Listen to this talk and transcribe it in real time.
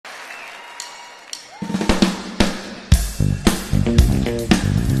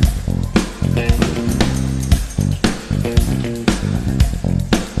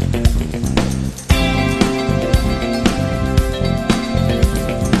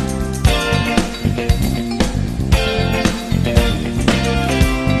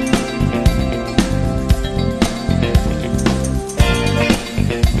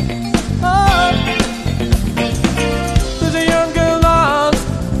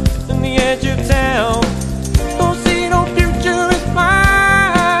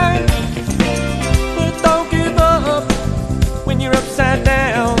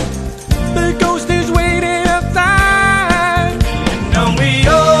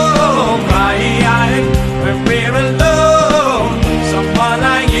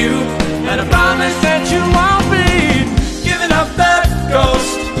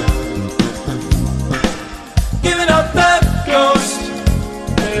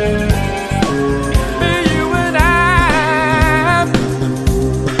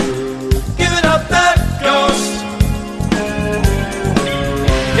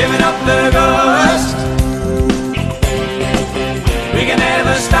the ghost. We can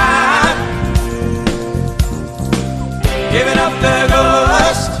never stop giving up the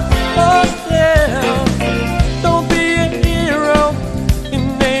ghost. Oh yeah, don't be a hero in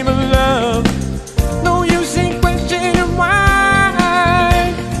the name of love. No use in questioning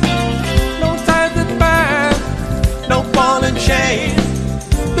why. No ties that bind, no ball and chain.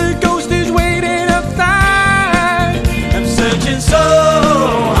 The ghost is waiting outside. I'm searching so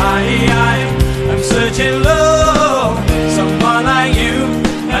high, I'm searching low. Someone like you,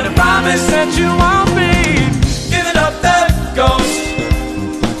 and I promise That you won't be giving up the ghost.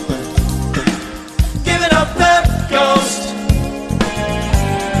 Giving up the ghost.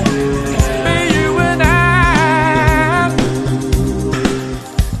 be you and I.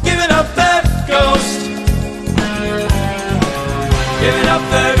 Giving up the ghost. Giving up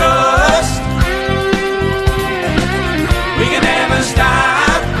the ghost. We can never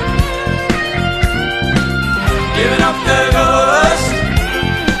stop giving up the ghost.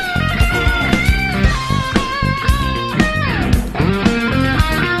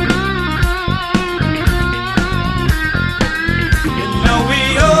 You know we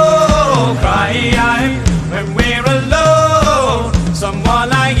all cry when we're alone. Someone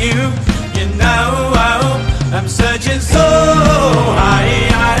like you, you know. I'm searching so high,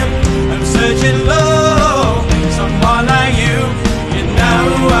 I'm searching low. Someone like you, you know.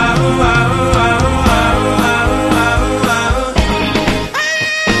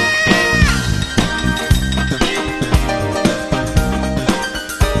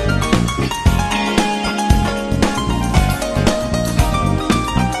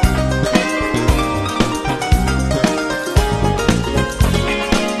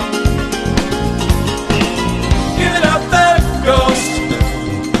 Giving up the ghost.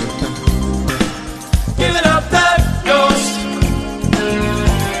 Giving up the ghost.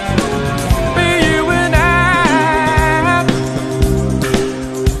 Be you and I.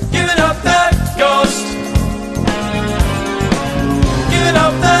 Giving up the ghost. Giving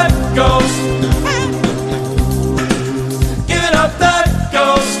up the ghost. Giving up the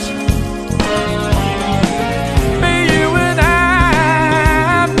ghost. Be you and I.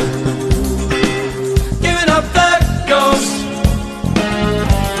 Giving up the ghost.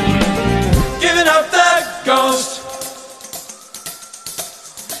 Giving up the ghost.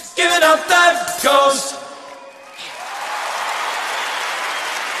 Giving up the ghost.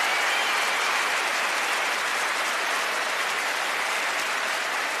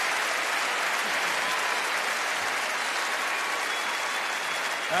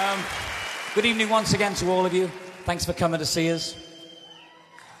 Good evening once again to all of you. Thanks for coming to see us.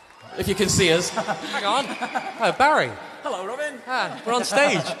 If you can see us. Hang on. Oh, Barry. Hello, Robin. Ah, we're on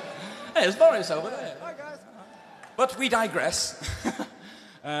stage. Hey, it's Boris over there. Hi, guys. But we digress.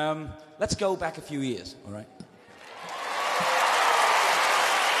 Let's go back a few years, all right?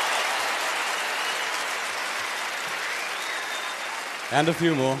 And a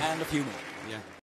few more. And a few more. Yeah.